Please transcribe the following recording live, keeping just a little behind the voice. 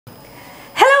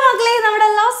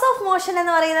laws of motion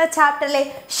എന്ന് പറയുന്ന ചാപ്റ്ററിലെ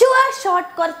sure short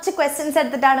കുറച്ച് ക്വസ്റ്റ്യൻസ്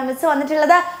എടുത്തിട്ടാണ് മിസ്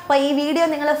വന്നിട്ടുള്ളത്. അപ്പോൾ ഈ വീഡിയോ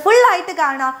നിങ്ങൾ ഫുൾ ആയിട്ട്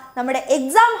കാണുക. നമ്മുടെ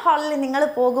എക്സാം ഹാളിൽ നിങ്ങൾ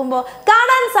പോകുമ്പോൾ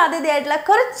കാണാൻ സാധ്യതയായിട്ടുള്ള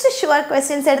കുറച്ച് ഷുവർ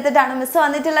ക്വസ്റ്റ്യൻസ് എടുത്തിട്ടാണ് മിസ്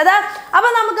വന്നിട്ടുള്ളത്.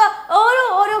 അപ്പോൾ നമുക്ക്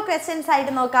ഓരോ ക്വസ്റ്റ്യൻസ്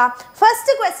ആയിട്ട് നോക്കാം.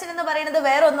 ഫസ്റ്റ് ക്വസ്റ്റ്യൻ എന്ന് പറയുന്നത്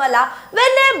വേറെ ഒന്നുമല്ല.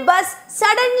 when a bus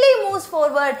suddenly moves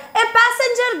forward, a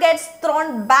passenger gets thrown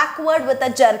backward with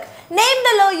a jerk. Name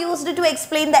the law used to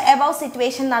explain the above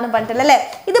situation എന്നാണ് പറഞ്ഞിട്ടുള്ളത് അല്ലേ.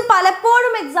 ഇത്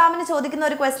പലപ്പോഴും എക്സാമിന് ചോദിക്കുന്ന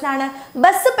ഒരു ക്വസ്റ്റ്യൻ ആണ്.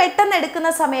 ബസ് പെട്ടെന്ന് എടുക്കുന്ന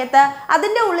സമയത്ത്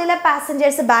അതിൻ്റെ ഉള്ളിലെ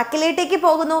പാസഞ്ചേഴ്സ് ബാക്കിലേട്ടേക്ക്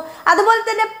പോകുന്നു. അതുപോലെ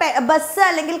തന്നെ ബസ്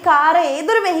അല്ലെങ്കിൽ കാർ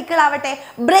ഏതൊരു വെഹിക്കിൾ ആവട്ടെ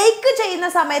ബ്രേക്ക് ചെയ്യുന്ന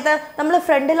സമയത്ത് നമ്മൾ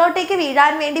ഫ്രണ്ടിലോട്ടേക്ക്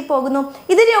വീഴാൻ വേണ്ടി പോകുന്നു.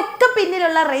 ഇതിനൊക്കെ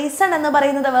പിന്നിലുള്ള റീസൺ എന്ന്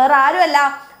പറയുന്നത് വേറെ ആരുമല്ല,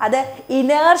 അത്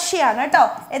ഇനേർഷ്യയാണ് കേട്ടോ.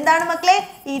 എന്താണ് മക്കളെ?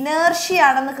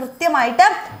 ഇനേർഷ്യയാണെന്ന് കൃത്യമായിട്ട്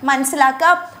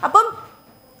മനസ്സിലാക്കാം. അപ്പം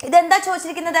ഇതെന്താ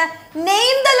ചോദിച്ചിരിക്കുന്നത്?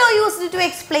 Name the law used to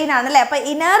explain ആണല്ലേ. അപ്പൊ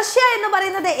ഇനേർഷ്യ എന്ന്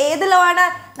പറയുന്നത് ഏത് ലോ ആണ്?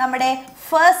 നമ്മുടെ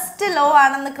ഫസ്റ്റ് ലോ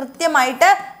ആണെന്ന് കൃത്യമായിട്ട്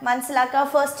മനസ്സിലാക്കുക.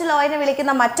 ഫസ്റ്റ് ലോയിനെ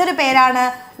വിളിക്കുന്ന മറ്റൊരു പേരാണ്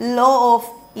ലോ ഓഫ്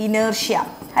ഇനേർഷ്യ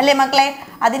അല്ലേ മക്കളെ?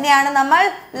 അതിനെയാണ് നമ്മൾ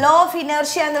ലോ ഓഫ്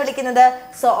ഇനേർഷ്യ എന്ന് വിളിക്കുന്നത്.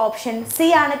 സോ ഓപ്ഷൻ സി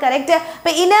ആണ് കറക്റ്റ്.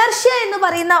 അപ്പൊ ഇനേർഷ്യ എന്ന്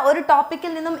പറയുന്ന ഒരു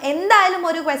ടോപ്പിക്കിൽ നിന്നും എന്തായാലും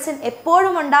ഒരു ക്വസ്റ്റ്യൻ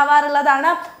എപ്പോഴും ഉണ്ടാവാറുള്ളതാണ്.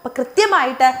 അപ്പൊ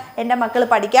കൃത്യമായിട്ട് എൻ്റെ മക്കൾ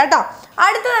പഠിക്കുക കേട്ടോ.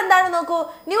 അടുത്തത് എന്താണ് നോക്കൂ.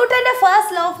 ന്യൂട്ടന്റെ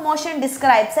first law of motion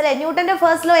describes അല്ലെ. ന്യൂട്ടന്റെ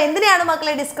ഫസ്റ്റ് ലോ എന്തിനെയാണ്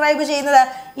മക്കളെ ഡിസ്ക്രൈബ് ചെയ്യുന്നത്?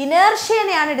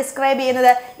 ഇനേർഷ്യനെയാണ് ഡിസ്ക്രൈബ്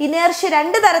ചെയ്യുന്നത്. ഇനേർഷ്യ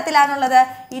രണ്ട് തരത്തിലാണുള്ളത്.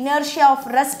 ഇനേർഷ്യ ഓഫ്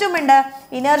റെസ്റ്റും ഉണ്ട്,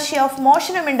 ഇനേർഷ്യ ഓഫ്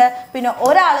മോഷനും ഉണ്ട്, പിന്നെ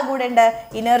ഒരാൾ കൂടെ ഉണ്ട്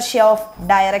inertia of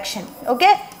direction. Okay,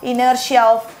 inertia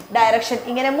of direction.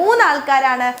 ഇങ്ങനെ മൂന്ന്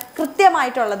ആൾക്കാരാണ്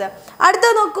കൃത്യമായിട്ടുള്ളത്. അടുത്ത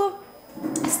നോക്കൂ.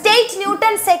 State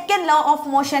Newton's second law of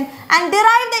motion and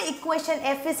derive the equation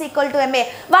F is equal to ma.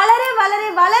 വളരെ വളരെ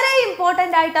വളരെ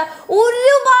ഇമ്പോർട്ടൻ്റ് ആയിട്ട്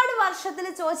ഒരുപാട് വർഷത്തിൽ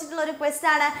ചോദിച്ചിട്ടുള്ള ഒരു ക്വസ്റ്റ്യൻ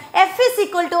ആണ് F is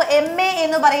equal to ma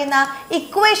എന്ന് പറയുന്ന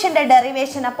ഇക്വേഷൻ്റെ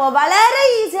ഡെറിവേഷൻ. അപ്പോൾ വളരെ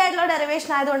ഈസി ആയിട്ടുള്ള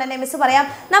ഡെറിവേഷൻ ആയതുകൊണ്ട് തന്നെ മിസ് പറയാം.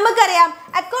 നമുക്കറിയാം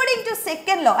അക്കോർഡിംഗ് ടു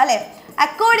സെക്കൻഡ് ലോ അല്ലേ,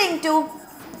 അക്കോർഡിംഗ് ടു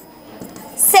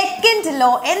സെക്കൻഡ്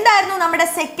ലോ എന്തായിരുന്നു നമ്മുടെ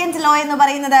സെക്കൻഡ് ലോ എന്ന്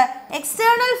പറയുന്നത്?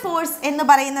 എക്സ്റ്റേണൽ ഫോഴ്സ് എന്ന്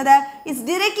പറയുന്നത് is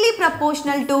directly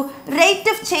proportional to rate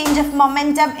of change of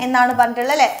momentum എന്നാണ്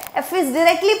പറഞ്ഞിട്ടുള്ളത് അല്ലേ. F is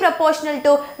directly proportional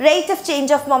to rate of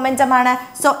change of momentum ആണ്.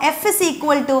 So F is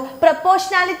equal to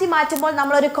proportionality മാറ്റുമ്പോൾ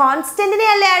നമ്മളൊരു കോൺസ്റ്റന്റിനെ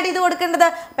അല്ലേ ആഡ് ചെയ്ത് കൊടുക്കേണ്ടത്.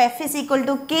 അപ്പോൾ F is equal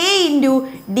to K into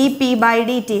D P by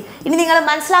D T. ഇനി നിങ്ങൾ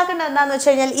മനസ്സിലാക്കേണ്ടത് എന്താണെന്ന് വെച്ച്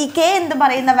കഴിഞ്ഞാൽ ഈ കെ എന്ന്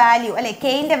പറയുന്ന വാല്യൂ അല്ലെ,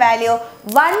 കെയിൻ്റെ വാല്യൂ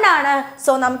 1 ആണ്.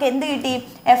 സോ നമുക്ക് എന്ത് കിട്ടി?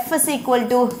 F is equal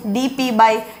to D P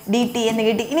by D T എന്ന്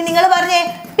കിട്ടി. ഇനി നിങ്ങൾ പറഞ്ഞേ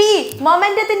പി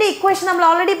മൊമെന്റത്തിന്റെ ഇക്വേഷൻ നമ്മൾ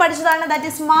ഓൾറെഡി പഠിച്ചതാണ്. That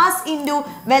is mass into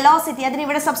velocity. അതിന്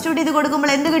ഇവിടെ സബ്സ്റ്റിറ്റ്യൂട്ട് ചെയ്ത്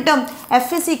കൊടുക്കുമ്പോൾ എന്ത് കിട്ടും?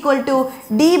 F is equal to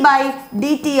D by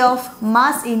D T of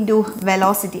mass into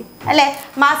velocity അല്ലേ.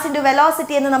 മാസ് ഇൻറ്റു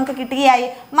വെലോസിറ്റി എന്ന് നമുക്ക് കിട്ടുകയായി.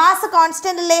 മാസ്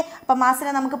കോൺസ്റ്റന്റ് അല്ലേ, അപ്പം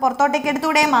മാസിനെ നമുക്ക് പുറത്തോട്ടേക്ക്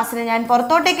എടുത്തൂടെ? മാസിനെ ഞാൻ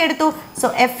പുറത്തോട്ടേക്ക് എടുത്തു. So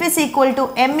F is equal to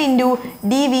M into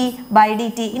D V by D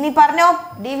T. ഇനി പറഞ്ഞോ,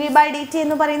 D V by D T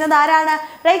എന്ന് പറയുന്നത് ആരാണ്?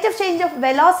 Rate of change of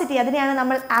velocity. അതിനെയാണ്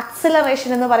നമ്മൾ ആക്സിലറേഷൻ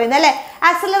എന്ന് പറയുന്നത് അല്ലേ.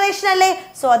 ആക്സിലറേഷൻ അല്ലേ.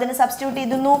 സോ അതിന് സബ്സ്റ്റിറ്റ്യൂട്ട്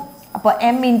ചെയ്തു. അപ്പോൾ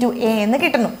എം ഇൻറ്റു എ എന്ന്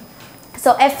കിട്ടുന്നു.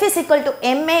 So F is equal to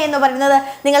M A എന്ന് പറയുന്നത്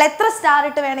നിങ്ങൾ എത്ര സ്റ്റാർ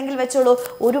ഇട്ട് വേണമെങ്കിൽ വെച്ചോളൂ.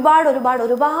 ഒരുപാട്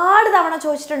തവണ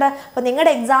ചോദിച്ചിട്ടുണ്ട്. അപ്പോൾ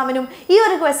നിങ്ങളുടെ എക്സാമിനും ഈ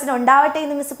ഒരു ക്വസ്റ്റ്യൻ ഉണ്ടാവട്ടെ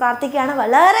എന്ന് മിസ് പ്രാർത്ഥിക്കുകയാണ്.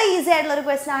 വളരെ ഈസി ആയിട്ടുള്ള ഒരു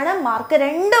ക്വസ്റ്റ്യൻ ആണ്. മാർക്ക്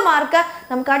 2 മാർക്ക്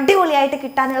നമുക്ക് അടിപൊളിയായിട്ട്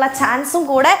കിട്ടാനുള്ള ചാൻസും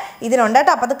കൂടെ ഇതിനുണ്ട്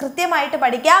കേട്ടോ. അപ്പോൾ അത് കൃത്യമായിട്ട്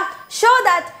പഠിക്കാം. Show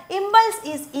that impulse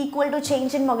is equal to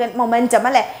change in momentum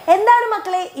അല്ലേ. എന്താണ്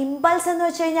മക്കളെ ഇമ്പൾസ് എന്ന്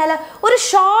വെച്ച് കഴിഞ്ഞാൽ? ഒരു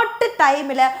ഷോർട്ട്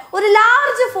ടൈമിൽ ഒരു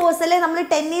ലാർജ് ഫോഴ്സ് അല്ലേ. നമ്മൾ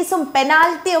ടെന്നീസും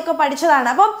പെനാൽറ്റിയും ഒക്കെ പഠിച്ചതാണ്.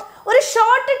 അപ്പം ഒരു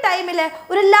ഷോർട്ട് ടൈമിൽ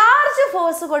ഒരു ലാർജ്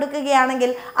ഫോഴ്സ് കൊടുക്കുകയാണെങ്കിൽ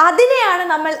അതിനെയാണ്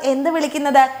നമ്മൾ എന്ത്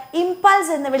വിളിക്കുന്നത്?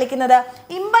 ഇമ്പൾസ് എന്ന് വിളിക്കുന്നത്.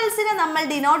 ഇമ്പൾസിനെ നമ്മൾ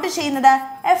ഡിനോട്ട് ചെയ്യുന്നത്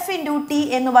എഫ് ഇൻറ്റു ടി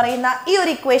എന്ന് പറയുന്ന ഈ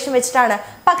ഒരു ഇക്വേഷൻ വെച്ചിട്ടാണ്.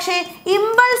 പക്ഷേ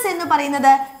ഇമ്പൾസ് എന്ന്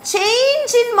പറയുന്നത്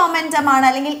ചേഞ്ച് ഇൻ മൊമെന്റം ആണ്.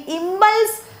 അല്ലെങ്കിൽ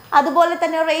ഇമ്പൾസ് അതുപോലെ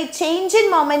തന്നെ ചേഞ്ച് ഇൻ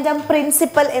മൊമെന്റം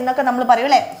പ്രിൻസിപ്പൽ എന്നൊക്കെ നമ്മൾ പറയും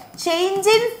അല്ലേ. ചേഞ്ച്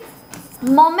ഇൻ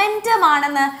മൊമെന്റം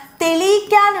ആണെന്ന്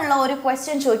തെളിയിക്കാനുള്ള ഒരു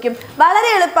ക്വസ്റ്റ്യൻ ചോദിക്കും. വളരെ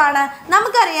എളുപ്പമാണ്.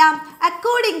 നമുക്കറിയാം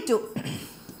അക്കോർഡിംഗ്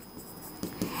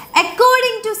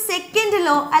ടു സെക്കൻഡ്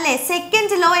ലോ അല്ലെ.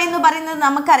 സെക്കൻഡ് ലോ എന്ന് പറയുന്നത്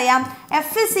നമുക്കറിയാം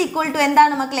എഫ് ഇസ് ഈക്വൽ ടു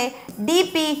എന്താണ് മക്കളെ? D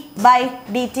P by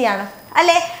D T ആണ്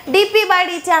അല്ലെ. D P by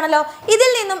D T ആണല്ലോ. ഇതിൽ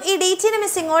നിന്നും ഈ ഡി ടിനെ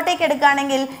മിസ് ഇങ്ങോട്ടേക്ക്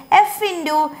എടുക്കുകയാണെങ്കിൽ F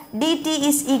into D T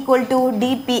is equal to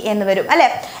D P എന്ന് വരും അല്ലെ.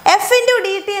 എഫ് ഇൻറ്റു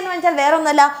ഡി ടി എന്ന് വെച്ചാൽ വേറെ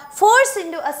ഒന്നുമല്ല, force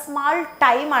into A small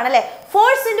time ആണ് അല്ലെ.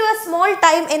 Force into A small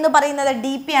time എന്ന് പറയുന്നത്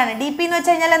ഡി പി ആണ്. ഡി പി എന്ന്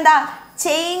വെച്ച് കഴിഞ്ഞാൽ എന്താ?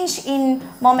 Change in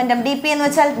momentum. D P എന്ന്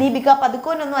വെച്ചാൽ ദീപിക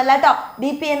പതുക്കോനൊന്നും അല്ല കേട്ടോ.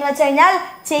 ഡി പി എന്ന് വെച്ച് കഴിഞ്ഞാൽ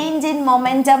ചേഞ്ച് ഇൻ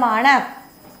മൊമെന്റം ആണ്.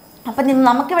 അപ്പം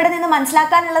നമുക്കിവിടെ നിന്ന്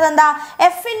മനസ്സിലാക്കാനുള്ളത് എന്താ?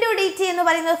 എഫ് ഇൻറ്റു ഡി ടി എന്ന്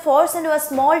പറയുന്നത് ഫോഴ്സ് ഇൻറ്റു എ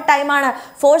സ്മോൾ ടൈമാണ്.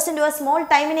 ഫോഴ്സ് ഇൻറ്റു എ സ്മോൾ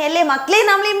ടൈമിനെ അല്ലേ മക്കളെ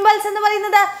നമ്മൾ ഇമ്പൾസ് എന്ന്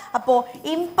പറയുന്നത്. അപ്പോൾ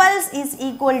impulse is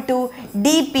equal to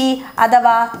D P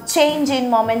അഥവാ ചേഞ്ച് ഇൻ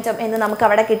മൊമെൻറ്റം എന്ന് നമുക്ക്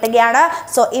അവിടെ കിട്ടുകയാണ്.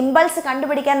 സോ ഇമ്പൾസ്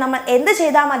കണ്ടുപിടിക്കാൻ നമ്മൾ എന്ത്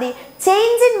ചെയ്താൽ മതി?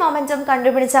 ചേഞ്ച് ഇൻ മൊമെൻറ്റം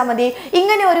കണ്ടുപിടിച്ചാൽ മതി.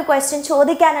 ഇങ്ങനെ ഒരു ക്വസ്റ്റ്യൻ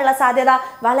ചോദിക്കാനുള്ള സാധ്യത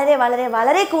വളരെ വളരെ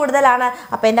വളരെ കൂടുതലാണ്.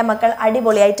 അപ്പോൾ എൻ്റെ മക്കൾ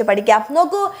അടിപൊളിയായിട്ട് പഠിക്കാം.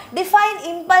 നോക്കൂ, ഡിഫൈൻ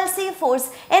ഇമ്പൾസീവ് ഫോഴ്സ്.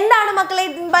 എന്താണ് മക്കളെ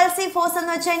ഇമ്പൾസീവ് ഫോഴ്സ്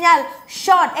എന്ന് വെച്ച് കഴിഞ്ഞാൽ?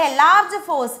 ഷോർട്ട് ലാർജ്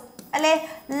ഫോഴ്സ് അല്ലെ,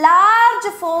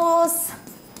 large force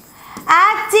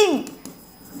acting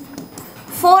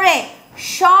four A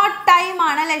short time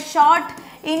ആണ് അല്ലെ, ഷോർട്ട്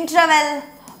ഇന്റർവെൽ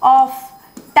ഓഫ്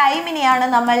ടൈമിനെയാണ്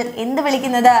നമ്മൾ എന്ത്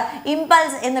വിളിക്കുന്നത്?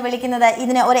 ഇമ്പൾസ് എന്ന് വിളിക്കുന്നത്.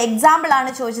 ഇതിന് ഒരു എക്സാമ്പിൾ ആണ്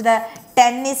ചോദിച്ചത്.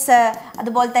 ടെന്നീസ്,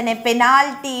 അതുപോലെ തന്നെ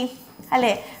പെനാൽറ്റി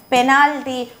അല്ലേ,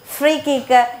 പെനാൽറ്റി, ഫ്രീ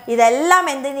കിക്ക്, ഇതെല്ലാം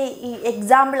എന്തിന്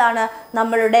എക്സാമ്പിളാണ്?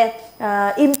 നമ്മളുടെ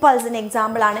ഇമ്പൾസിന്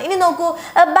എക്സാമ്പിളാണ്. ഇനി നോക്കൂ,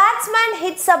 batsman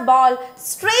hits A ball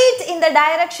straight in the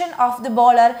direction of the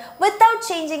bowler without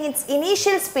changing it's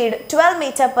initial speed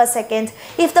 12 m/s.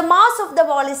 If the mass of the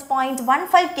ball is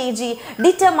 0.15 kg,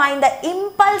 determine the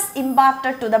impulse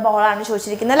imparted to the ball ആണ്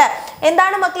ചോദിച്ചിരിക്കുന്നത് അല്ലേ.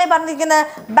 എന്താണ് മക്കളെ പറഞ്ഞിരിക്കുന്നത്?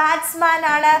 Batsman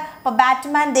ആണ്. അപ്പോൾ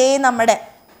batsman ദേ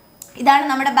ഇതാണ്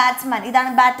നമ്മുടെ ബാറ്റ്സ്മാൻ. ഇതാണ്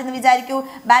ബാറ്റ് എന്ന് വിചാരിക്കൂ.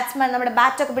 ബാറ്റ്സ്മാൻ നമ്മുടെ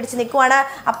ബാറ്റൊക്കെ പിടിച്ച് നിൽക്കുവാണ്.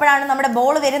 അപ്പോഴാണ് നമ്മുടെ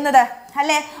ബോൾ വരുന്നത്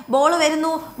അല്ലേ. ബോൾ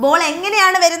വരുന്നു. ബോൾ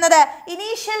എങ്ങനെയാണ് വരുന്നത്?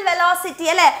 ഇനീഷ്യൽ വെലോസിറ്റി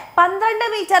അല്ലേ, 12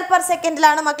 m/s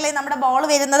മക്കളെ നമ്മുടെ ബോൾ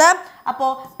വരുന്നത്. അപ്പോൾ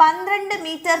 12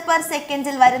 m/s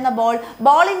വരുന്ന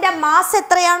ബോളിന്റെ മാസ്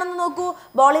എത്രയാണെന്ന് നോക്കൂ.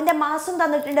 ബോളിന്റെ മാസും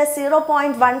തന്നിട്ടുണ്ട്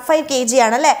 0.15 kg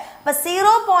ആണ് അല്ലേ. അപ്പൊ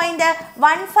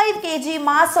 0.15 kg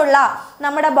മാസ് ഉള്ള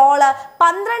നമ്മുടെ ബോള്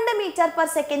 12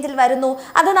 m/s വരുന്നു.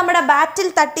 അത് നമ്മുടെ ബാറ്റിൽ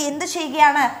തട്ടി എന്ത്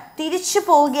ചെയ്യുകയാണ്? തിരിച്ചു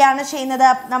പോവുകയാണ് ചെയ്യുന്നത്.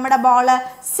 നമ്മുടെ ബോള്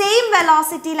സെയിം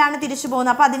വെലോസിറ്റിയിലാണ് തിരിച്ചു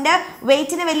പോകുന്നത്. അപ്പോൾ അതിൻ്റെ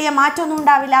വെയിറ്റിന് വലിയ മാറ്റമൊന്നും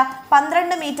ഉണ്ടാവില്ല.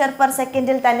 12 m/s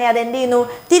തന്നെ അത് എന്ത് ചെയ്യുന്നു?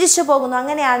 തിരിച്ചു പോകുന്നു.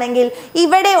 അങ്ങനെയാണെങ്കിൽ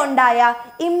ഇവിടെ ഉണ്ടായ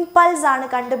ഇമ്പൾസ് ആണ്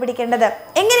കണ്ടുപിടിക്കേണ്ടത്.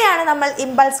 എങ്ങനെയാണ് നമ്മൾ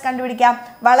ഇമ്പൾസ് കണ്ടുപിടിക്കാം?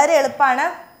 വളരെ എളുപ്പമാണ്.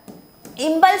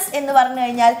 ഇമ്പൾസ് എന്ന് പറഞ്ഞു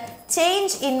കഴിഞ്ഞാൽ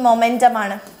ചേഞ്ച് ഇൻ മൊമെൻറ്റം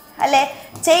ആണ് അല്ലേ.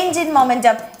 ചേഞ്ച് ഇൻ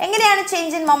മൊമെൻറ്റം എങ്ങനെയാണ്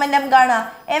ചേഞ്ച് ഇൻ മൊമെൻറ്റം കാണുക?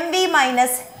 mv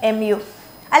മൈനസ് mu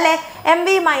അല്ലേ, mv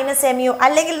മൈനസ് mu,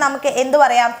 അല്ലെങ്കിൽ നമുക്ക് എന്ത്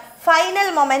പറയാം? ഫൈനൽ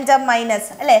മൊമെൻറ്റം മൈനസ്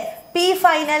അല്ലേ, P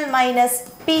final minus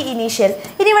P initial.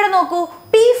 ഇനി ഇവിടെ നോക്കൂ,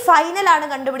 പി ഫൈനൽ ആണ്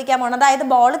കണ്ടുപിടിക്കാൻ പോകുന്നത്. അതായത്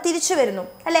ബോൾ തിരിച്ചു വരുന്നു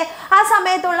അല്ലേ. ആ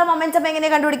സമയത്തുള്ള മൊമെൻറ്റം എങ്ങനെ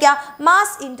കണ്ടുപിടിക്കുക?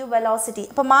 Mass into velocity.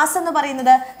 അപ്പോൾ മാസ് എന്ന്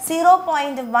പറയുന്നത്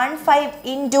 0.15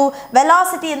 ഇൻറ്റു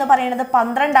വെലോസിറ്റി എന്ന് പറയുന്നത്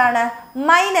 12 ആണ്,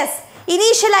 മൈനസ്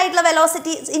ഇനീഷ്യൽ ആയിട്ടുള്ള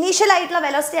വെലോസിറ്റി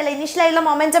അല്ല, ഇനീഷ്യൽ ആയിട്ടുള്ള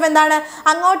മൊമെൻറ്റം എന്താണ്?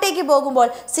 അങ്ങോട്ടേക്ക് പോകുമ്പോൾ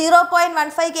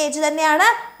 0.15 kg തന്നെയാണ്,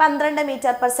 12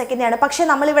 m/s ആണ്. പക്ഷെ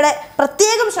നമ്മളിവിടെ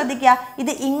പ്രത്യേകം ശ്രദ്ധിക്കുക,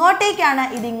 ഇത് ഇങ്ങോട്ടേക്കാണ്,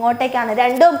 ഇത് ഇങ്ങോട്ടേക്കാണ്.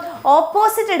 രണ്ടും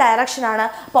ഓപ്പോസിറ്റ് ഡയറക്ഷൻ ആണ്.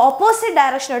 അപ്പോൾ ഓപ്പോസിറ്റ്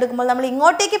ഡയറക്ഷൻ എടുക്കുമ്പോൾ നമ്മൾ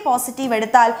ഇങ്ങോട്ടേക്ക് പോസിറ്റീവ്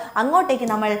എടുത്താൽ അങ്ങോട്ടേക്ക്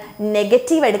നമ്മൾ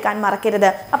നെഗറ്റീവ് എടുക്കാൻ മറക്കരുത്.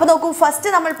 അപ്പോൾ നോക്കൂ, ഫസ്റ്റ്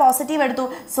നമ്മൾ പോസിറ്റീവ് എടുത്തു.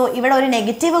 സോ ഇവിടെ ഒരു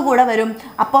നെഗറ്റീവ് കൂടെ വരും.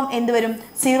 അപ്പം എന്ത് വരും?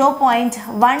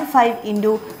 0.15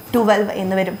 ഇൻറ്റു 12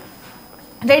 എന്ന് വരും.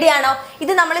 റെഡിയാണോ?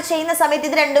 ഇത് നമ്മൾ ചെയ്യുന്ന സമയത്ത്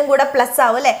ഇത് രണ്ടും കൂടെ പ്ലസ്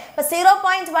ആവും അല്ലേ. അപ്പോൾ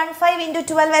 0.15 ഇൻറ്റു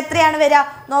 12 എത്രയാണ് വരിക?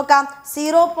 നോക്കാം.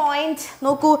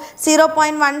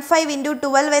 0.15 ഇൻറ്റു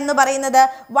 12 എന്ന് പറയുന്നത്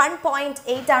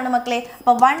 1.8 ആണ് മക്കളെ.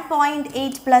 അപ്പോൾ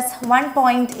 1.8 പ്ലസ്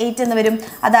 1.8 എന്ന് വരും.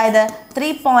 അതായത്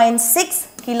 3.6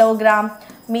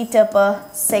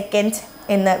 kg/s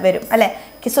എന്ന് വരും അല്ലേ.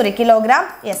 കിലോഗ്രാം,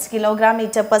 യെസ്,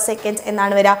 kg/s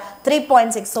എന്നാണ് വരിക.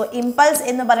 3.6. സോ ഇമ്പൾസ്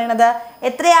എന്ന് പറയുന്നത്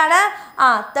എത്രയാണ്?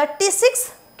 36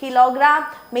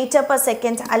 kg/s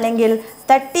അല്ലെങ്കിൽ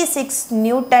 36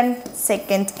 Newton/s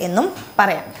എന്നും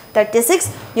പറയാം. 36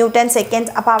 Newton/s.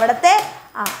 അപ്പോൾ അവിടുത്തെ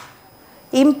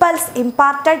ഇമ്പൾസ്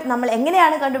ഇമ്പാർട്ടഡ് നമ്മൾ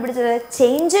എങ്ങനെയാണ് കണ്ടുപിടിച്ചത്?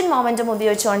 ചേഞ്ച് ഇൻ മൊമെൻറ്റം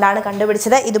ഉപയോഗിച്ചുകൊണ്ടാണ്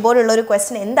കണ്ടുപിടിച്ചത്. ഇതുപോലുള്ള ഒരു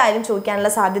ക്വസ്റ്റ്യൻ എന്തായാലും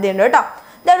ചോദിക്കാനുള്ള സാധ്യതയുണ്ട് കേട്ടോ.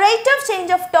 The rate of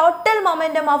change of total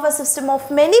momentum of a system of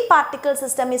many particle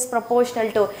system is proportional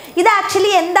to. ഇത്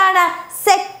ആക്ച്വലി എന്താണ്?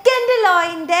 സെക്കൻഡ്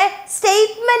ലോയിന്റെ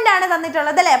സ്റ്റേറ്റ്മെന്റ് ആണ്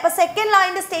തന്നിട്ടുള്ളത് അല്ലേ. അപ്പൊ സെക്കൻഡ്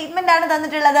ലോയിന്റെ സ്റ്റേറ്റ്മെന്റ് ആണ്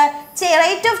തന്നിട്ടുള്ളത്.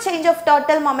 Rate of change of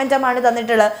total momentum ആണ്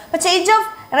തന്നിട്ടുള്ളത്. അപ്പൊ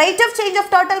rate of change of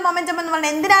total momentum എന്ന്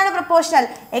പറഞ്ഞാൽ എന്തിനാണ് പ്രൊപ്പോർഷണൽ?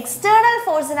 എക്സ്റ്റേണൽ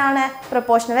ഫോഴ്സിനാണ്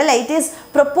പ്രൊപ്പോർഷണൽ അല്ലേ. It is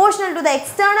proportional to the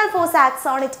external force acts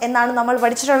on it എന്നാണ് നമ്മൾ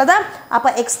പഠിച്ചിട്ടുള്ളത്. അപ്പൊ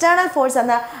എക്സ്റ്റേണൽ ഫോഴ്സ്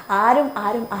എന്ന്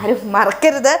ആരും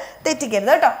മറക്കരുത്, തെറ്റിക്കരുത്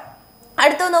കേട്ടോ.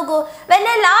 അടുത്ത നോക്കൂ, when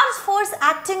a large force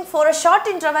acting for a short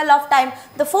interval of time,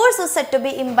 the force is said to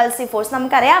be impulsive force.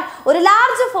 നമുക്കറിയാം, ഒരു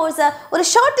ലാർജ് ഫോഴ്സ് ഒരു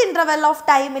ഷോർട്ട് ഇന്റർവെൽ ഓഫ്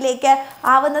ടൈമിലേക്ക്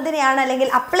ആവുന്നതിനെയാണ് അല്ലെങ്കിൽ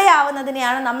അപ്ലൈ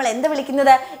ആവുന്നതിനെയാണ് നമ്മൾ എന്ത്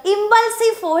വിളിക്കുന്നത്?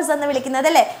 ഇമ്പൾസീവ് ഫോഴ്സ് എന്ന് വിളിക്കുന്നത്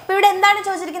അല്ലേ. അപ്പോൾ ഇവിടെ എന്താണ്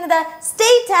ചോദിച്ചിരിക്കുന്നത്?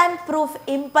 State and proof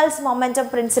impulse momentum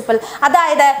principle.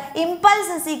 അതായത്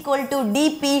impulse is equal to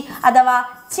dp അഥവാ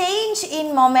ചേഞ്ച് ഇൻ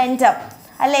മൊമെന്റം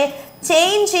അല്ലേ.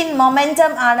 ചേഞ്ച് ഇൻ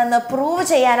മൊമെന്റം ആണെന്ന് പ്രൂവ്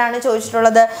ചെയ്യാനാണ്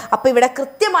ചോദിച്ചിട്ടുള്ളത്. അപ്പോൾ ഇവിടെ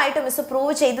കൃത്യമായിട്ട് മിസ്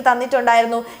പ്രൂവ് ചെയ്ത്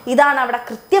തന്നിട്ടുണ്ടായിരുന്നു. ഇതാണ് അവിടെ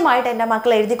കൃത്യമായിട്ട് എൻ്റെ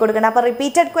മക്കൾ എഴുതി കൊടുക്കണം. അപ്പോൾ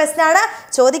റിപ്പീറ്റഡ് ക്വസ്റ്റ്യൻ ആണ്,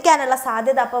 ചോദിക്കാനുള്ള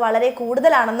സാധ്യത അപ്പോൾ വളരെ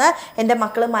കൂടുതലാണെന്ന് എൻ്റെ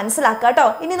മക്കൾ മനസ്സിലാക്കുക കേട്ടോ.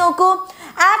 ഇനി നോക്കൂ,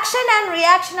 action and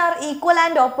reaction R equal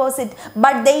and opposite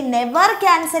but they never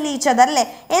cancel each other അല്ലേ?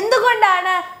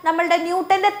 എന്തുകൊണ്ടാണ് നമ്മളുടെ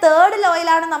ന്യൂട്ടന്റെ തേർഡ്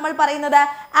ലോയിലാണ് നമ്മൾ പറയുന്നത്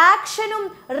ആക്ഷനും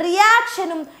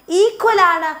റിയാക്ഷനും ഈക്വൽ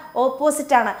ആണ്,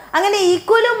 ഓപ്പോസിറ്റ് ആണ്. അങ്ങനെ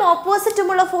ഈക്വലും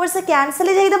ഓപ്പോസിറ്റുമുള്ള ഫോഴ്സ് ക്യാൻസൽ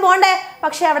ചെയ്ത് പോകണ്ടേ,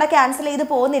 പക്ഷെ അവിടെ ക്യാൻസൽ ചെയ്ത്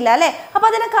പോകുന്നില്ല അല്ലേ? അപ്പൊ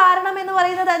അതിന് കാരണം എന്ന്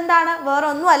പറയുന്നത് എന്താണ്? വേറെ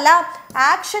ഒന്നുമല്ല,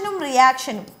 ആക്ഷനും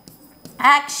റിയാക്ഷനും,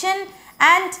 action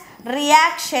and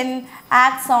reaction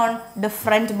acts on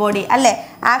different body അല്ലേ?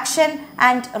 Action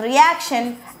and reaction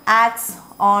acts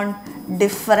on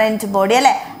different body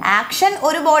അല്ലേ? ആക്ഷൻ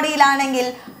ഒരു ബോഡിയിലാണെങ്കിൽ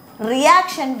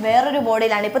റിയാക്ഷൻ വേറൊരു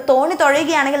ബോഡിയിലാണ്. ഇപ്പോൾ തോണി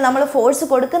തുഴയുകയാണെങ്കിൽ നമ്മൾ ഫോഴ്സ്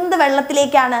കൊടുക്കുന്നത്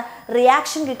വെള്ളത്തിലേക്കാണ്,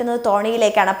 റിയാക്ഷൻ കിട്ടുന്നത്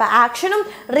തോണിയിലേക്കാണ്. അപ്പോൾ ആക്ഷനും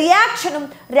റിയാക്ഷനും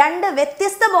രണ്ട്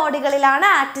വ്യത്യസ്ത ബോഡികളിലാണ്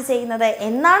ആക്ട് ചെയ്യുന്നത്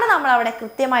എന്നാണ് നമ്മൾ അവിടെ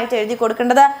കൃത്യമായിട്ട് എഴുതി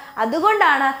കൊടുക്കേണ്ടത്.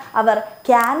 അതുകൊണ്ടാണ് അവർ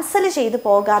ക്യാൻസൽ ചെയ്ത്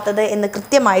പോകാത്തത് എന്ന്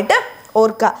കൃത്യമായിട്ട്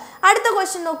ഓർക്കുക. അടുത്ത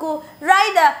ക്വസ്റ്റ്യൻ നോക്കൂ,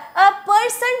 write a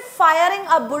person firing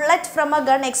A bullet from A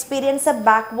gun experience A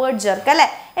backward jerk അല്ലേ?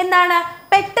 എന്താണ്?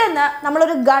 പെട്ടെന്ന്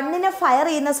നമ്മളൊരു ഗണ്ണിനെ ഫയർ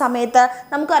ചെയ്യുന്ന സമയത്ത്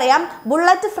നമുക്കറിയാം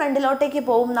ബുള്ളറ്റ് ഫ്രണ്ടിലോട്ടേക്ക്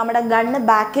പോകും, നമ്മുടെ ഗണ്ണ്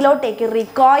ബാക്കിലോട്ടേക്ക്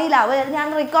റിക്കോയിൽ ആവും. ഞാൻ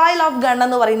റിക്കോയിൽ ഓഫ് ഗൺ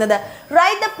എന്ന് പറയുന്നത്.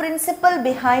 Write the principal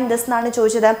behind this എന്നാണ്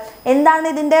ചോദിച്ചത്. എന്താണ്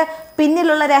ഇതിൻ്റെ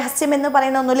പിന്നിലുള്ള രഹസ്യം എന്ന്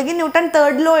പറയുന്നത്? ഒന്നുമില്ലെങ്കിൽ ന്യൂട്ടൺ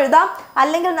തേർഡ് ലോ എഴുതാം,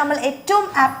 അല്ലെങ്കിൽ നമ്മൾ ഏറ്റവും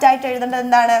ആപ്റ്റായിട്ട് എഴുതേണ്ടത്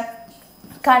എന്താണ്?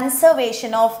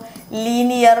 Conservation of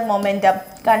linear momentum.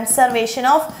 Conservation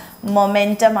of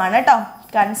momentum ആണ് കേട്ടോ.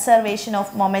 Conservation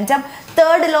of momentum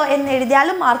third law എന്ന്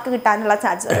എഴുതിയാലും മാർക്ക് കിട്ടാനുള്ള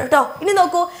ചാൻസ് ഉണ്ട് കേട്ടോ. ഇനി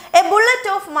നോക്കൂ, A bullet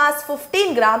of mass 15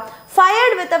 gram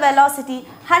fired with a velocity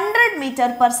 100 meter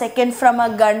per second from a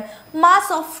gun mass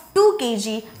of 2 kg,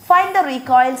 find the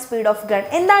recoil speed of gun.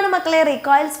 എന്താണ് മക്കളെ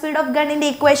recoil speed of gun ന്റെ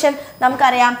ഇക്വേഷൻ?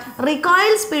 നമുക്കറിയാം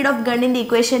recoil speed of gun ന്റെ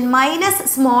equation minus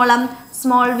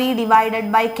small V divided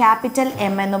by capital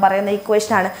M എന്ന് പറയുന്ന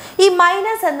equation ആണ്. ഈ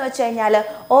minus എന്ന് വെച്ച് കഴിഞ്ഞാൽ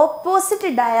ഓപ്പോസിറ്റ്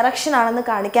ഡയറക്ഷൻ ആണെന്ന്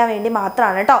കാണിക്കാൻ വേണ്ടി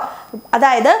മാത്രമാണ് കേട്ടോ.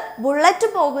 അതായത് ബുള്ളറ്റ്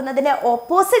പോകുന്നതിന്റെ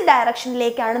ഓപ്പോസിറ്റ്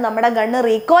ഡയറക്ഷനിലേക്കാണ് നമ്മുടെ ഗണ്ണ്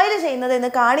റീകോയിൽ ചെയ്യുന്നത് എന്ന്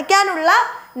കാണിക്കാനുള്ള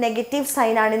നെഗറ്റീവ്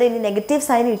സൈൻ ആണിത്. ഇനി നെഗറ്റീവ്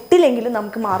സൈൻ ഇട്ടില്ലെങ്കിലും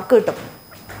നമുക്ക് മാർക്ക് കിട്ടും.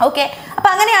 ഓക്കെ, അപ്പൊ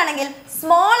അങ്ങനെയാണെങ്കിൽ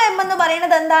സ്മോൾ എം എന്ന്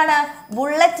പറയുന്നത് എന്താണ്?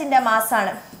 ബുള്ളറ്റിന്റെ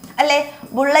മാസാണ് അല്ലേ?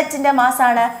 ബുള്ളറ്റിന്റെ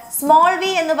മാസാണ്. സ്മോൾ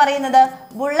വി എന്ന് പറയുന്നത്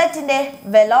ബുള്ളറ്റിന്റെ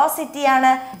വെലോസിറ്റി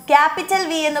ആണ്. ക്യാപിറ്റൽ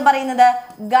വി എന്ന് പറയുന്നത്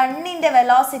ഗണ്ണിന്റെ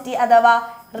വെലോസിറ്റി അഥവാ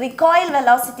റിക്കോയിൽ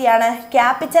വെലോസിറ്റി ആണ്.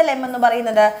 ക്യാപിറ്റൽ എം എന്ന്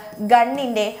പറയുന്നത്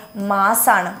ഗണ്ണിന്റെ മാസ്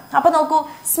ആണ്. അപ്പൊ നോക്കൂ,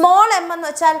 സ്മോൾ എം എന്ന്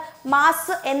വെച്ചാൽ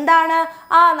മാസ് എന്താണ്?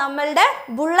 നമ്മളുടെ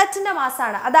ബുള്ളറ്റിന്റെ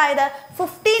മാസാണ്. അതായത്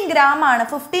 15 gram ആണ്.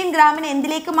 15 ഗ്രാമിനെ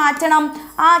എന്തിലേക്ക് മാറ്റണം?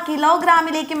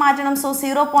 കിലോഗ്രാമിലേക്ക് മാറ്റണം. സോ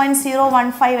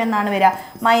 0.015 എന്നാണ് വരിക.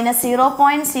 മൈനസ്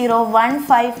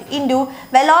 0.015 ഇൻറ്റു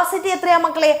വെലോസിറ്റി എത്രയാ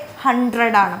മക്കളെ?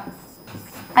 100 ആണ്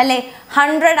അല്ലേ?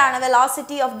 100 ആണ്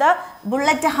വെലോസിറ്റി ഓഫ് ദ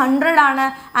ബുള്ളറ്റ്. 100 ആണ്.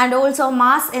 ആൻഡ് ഓൾസോ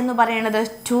മാസ് എന്ന് പറയുന്നത്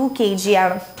 2 kg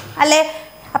ആണ് അല്ലേ?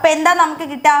 അപ്പം എന്താ നമുക്ക്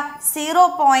കിട്ടുക?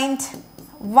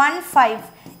 0.15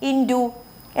 ഇൻറ്റു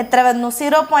എത്ര വന്നു?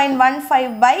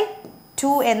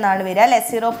 0.15/2 എന്നാണ് വരിക അല്ലേ?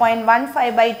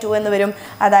 0.15/2 എന്ന് വരും.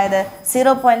 അതായത്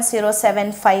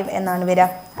 0.075 എന്നാണ് വരിക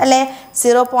അല്ലേ?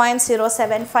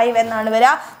 0.075 എന്നാണ്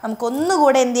വരിക.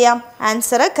 നമുക്കൊന്നുകൂടെ എന്ത് ചെയ്യാം?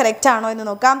 ആൻസർ കറക്റ്റ് ആണോ എന്ന്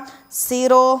നോക്കാം.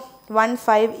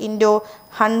 0.15 ഇൻറ്റു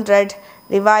 100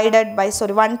 ഡിവൈഡഡ് ബൈ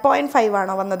 1.5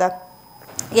 ആണോ വന്നത്?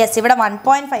 യെസ്, ഇവിടെ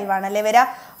 1.5 ആണല്ലേ വരിക.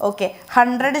 ഓക്കെ,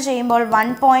 100 ചെയ്യുമ്പോൾ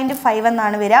 1.5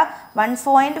 എന്നാണ് വരിക.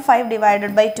 1.5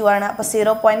 ഡിവൈഡഡ് ബൈ 2 ആണ്. അപ്പോൾ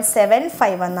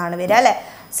 0.75 എന്നാണ് വരിക അല്ലേ?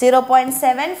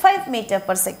 0.75 മീറ്റർ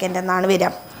പെർ സെക്കൻഡ് എന്നാണ് വരിക.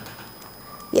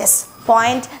 യെസ്,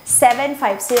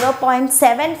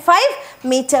 0.75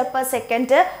 മീറ്റർ പെർ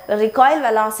സെക്കൻഡ് റിക്കോയിൽ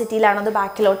വെലോസിറ്റിയിലാണ് അത്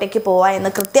ബാക്കിലോട്ടേക്ക് പോവുക എന്ന്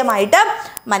കൃത്യമായിട്ട്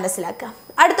മനസ്സിലാക്കുക.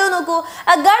 അടുത്തത് നോക്കൂ,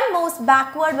 A gun moves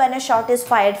backward when A shot is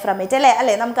fired from it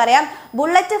അല്ലേ? നമുക്കറിയാം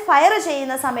ബുള്ളറ്റ് ഫയർ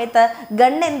ചെയ്യുന്ന സമയത്ത്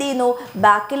ഗൺ എന്ത് ചെയ്യുന്നു?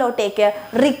 ബാക്കിലോട്ടേക്ക്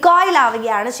റിക്കോയിൽ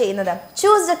ആവുകയാണ് ചെയ്യുന്നത്.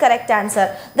 Choose the correct answer.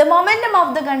 The momentum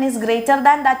of the gun is greater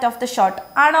than that of the shot.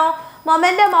 ആണോ?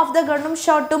 മൊമെന്റം ഓഫ് ദ ഗണ്ണും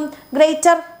ഷോട്ടും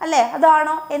ഗ്രേറ്റർ അല്ലേ?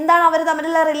 അതാണോ? എന്താണ് അവർ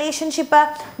തമ്മിലുള്ള റിലേഷൻഷിപ്പ്?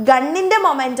 ഗണ്ണിന്റെ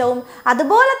മൊമെന്റവും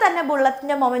അതുപോലെ തന്നെ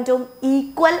ബുള്ളറ്റിന്റെ മൊമെന്റവും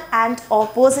ഈക്വൽ ആൻഡ്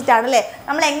ഓപ്പോസിറ്റ് ആണ് അല്ലേ?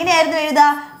 നമ്മൾ എങ്ങനെയായിരുന്നു എഴുതുക?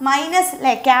 മൈനസ്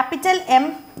അല്ലേ? Capital M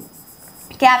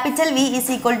capital V is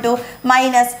equal to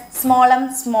minus small M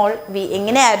small V.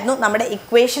 എങ്ങനെയായിരുന്നു നമ്മുടെ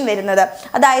ഇക്വേഷൻ വരുന്നത്?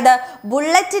 അതായത്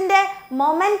ബുള്ളറ്റിന്റെ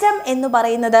മൊമെന്റം എന്ന്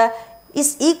പറയുന്നത് is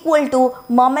equal to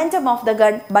momentum of the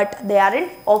gun but they are in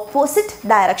opposite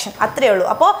direction. അത്രേ ഉള്ളൂ.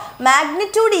 അപ്പോൾ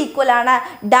മാഗ്നിറ്റ്യൂഡ് ഈക്വൽ ആണ്,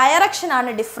 ഡയറക്ഷൻ ആണ്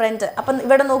ഡിഫറെൻറ്റ്. അപ്പം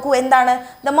ഇവിടെ നോക്കൂ എന്താണ്?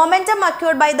 The momentum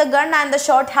acquired by the gun and the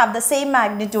shot have the same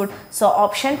magnitude. So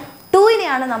option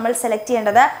 2-നെയാണ് നമ്മൾ സെലക്ട്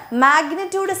ചെയ്യേണ്ടത്.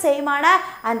 മാഗ്നിറ്റ്യൂഡ് സെയിം ആണ്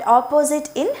ആൻഡ് ഓപ്പോസിറ്റ്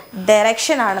ഇൻ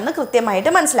ഡയറക്ഷൻ ആണെന്ന്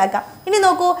കൃത്യമായിട്ട് മനസ്സിലാക്കാം. ഇനി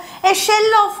നോക്കൂ, എ ഷെൽ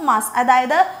ഓഫ് മാസ്,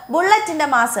 അതായത് ബുള്ളറ്റിന്റെ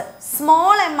മാസ്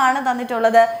സ്മോൾ m ആണ്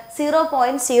തന്നിട്ടുള്ളത്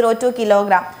 0.02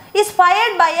 kilogram, is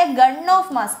fired by A gun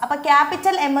of mass. അപ്പൊ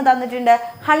ക്യാപിറ്റൽ M തന്നിട്ടുണ്ട്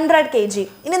 100 kg.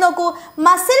 ഇനി നോക്കൂ,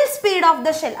 muscle speed of the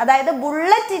shell, അതായത്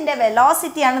ബുള്ളറ്റിന്റെ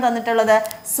വെലോസിറ്റി ആണ് തന്നിട്ടുള്ളത്,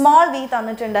 സ്മോൾ v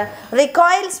തന്നിട്ടുണ്ട്.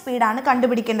 റിക്കോയിൽ സ്പീഡ് ആണ്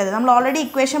കണ്ടുപിടിക്കേണ്ടത്. നമ്മൾ ഓൾറെഡി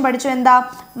ഇക്വേഷൻ പഠിച്ചു, എന്താ,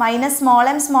 minus small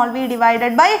m small v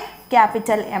divided by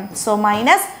capital M. So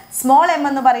minus small m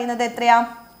എന്ന് പറയുന്നത് എത്രയാ,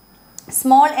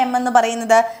 സ്മോൾ m എന്ന്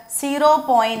പറയുന്നത്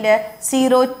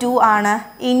 0.02 ആണ്,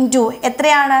 ഇൻറ്റു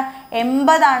എത്രയാണ്,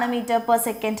 80 ആണ് metre per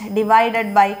second,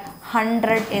 divided by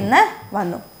 100 എന്ന്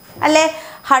വന്നു അല്ലേ,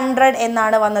 100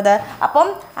 എന്നാണ് വന്നത്. അപ്പം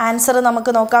ആൻസർ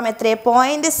നമുക്ക് നോക്കാം, എത്ര,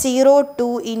 0.02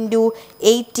 into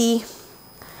 80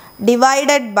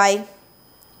 divided by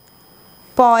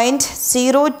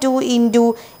 0.02 into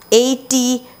 80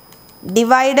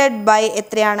 divided by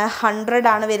എത്രയാണ്, 100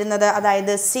 ആണ് വരുന്നത്.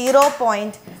 അതായത്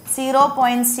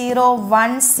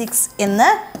 0.016 എന്ന്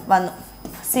വന്നു,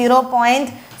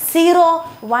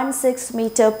 0.016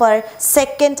 മീറ്റർ പെർ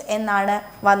സെക്കൻഡ് എന്നാണ്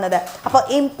വന്നത്. അപ്പോൾ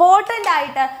ഇമ്പോർട്ടൻ്റ്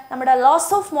ആയിട്ട് നമ്മുടെ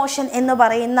ലോസ് ഓഫ് മോഷൻ എന്ന്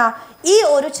പറയുന്ന ഈ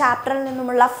ഒരു ചാപ്റ്ററിൽ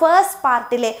നിന്നുമുള്ള ഫസ്റ്റ്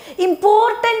പാർട്ടിലെ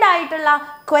ഇമ്പോർട്ടൻ്റ് ആയിട്ടുള്ള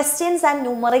ക്വസ്റ്റ്യൻസ് ആൻഡ്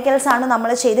ന്യൂമറിക്കൽസ് ആണ് നമ്മൾ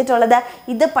ചെയ്തിട്ടുള്ളത്.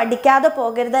 ഇത് പഠിക്കാതെ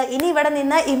പോകരുത്. ഇനി ഇവിടെ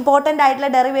നിന്ന് ഇമ്പോർട്ടൻ്റ് ആയിട്ടുള്ള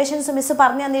ഡെറിവേഷൻസ് മിസ്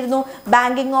പറഞ്ഞു തന്നിരുന്നു,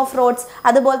 ബാങ്കിങ് ഓഫ് റോഡ്സ്,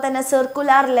 അതുപോലെ തന്നെ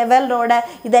സർക്കുലാർ ലെവൽ റോഡ്,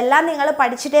 ഇതെല്ലാം നിങ്ങൾ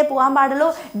പഠിച്ചിട്ടേ പോകാൻ പാടുള്ളൂ.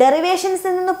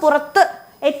 ഡെറിവേഷൻസിൽ നിന്ന് പുറത്ത്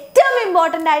ഏറ്റവും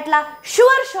ഇമ്പോർട്ടൻ്റ് ആയിട്ടുള്ള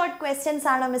ഷുവർ ഷോർട്ട് ക്വസ്റ്റ്യൻസ്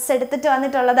ആണ് മിസ് എടുത്തിട്ട്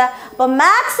വന്നിട്ടുള്ളത്. അപ്പോൾ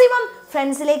മാക്സിമം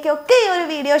ഫ്രണ്ട്സിലേക്കൊക്കെ ഈ ഒരു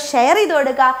വീഡിയോ ഷെയർ ചെയ്ത്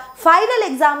കൊടുക്കുക. ഫൈനൽ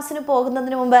എക്സാംസിന്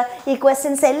പോകുന്നതിന് മുമ്പ് ഈ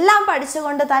ക്വസ്റ്റ്യൻസ് എല്ലാം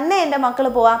പഠിച്ചുകൊണ്ട് തന്നെ എൻ്റെ മക്കൾ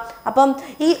പോവാം. അപ്പം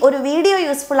ഈ ഒരു വീഡിയോ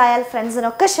യൂസ്ഫുൾ ആയാൽ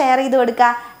ഫ്രണ്ട്സിനൊക്കെ ഷെയർ ചെയ്ത് കൊടുക്കുക.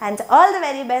 And all the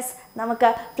very best. നമുക്ക്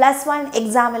 +1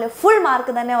 എക്സാമിൽ ഫുൾ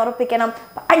മാർക്ക് തന്നെ ഉറപ്പിക്കണം.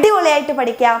 അടിപൊളിയായിട്ട്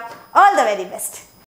പഠിക്കാം. All the very best.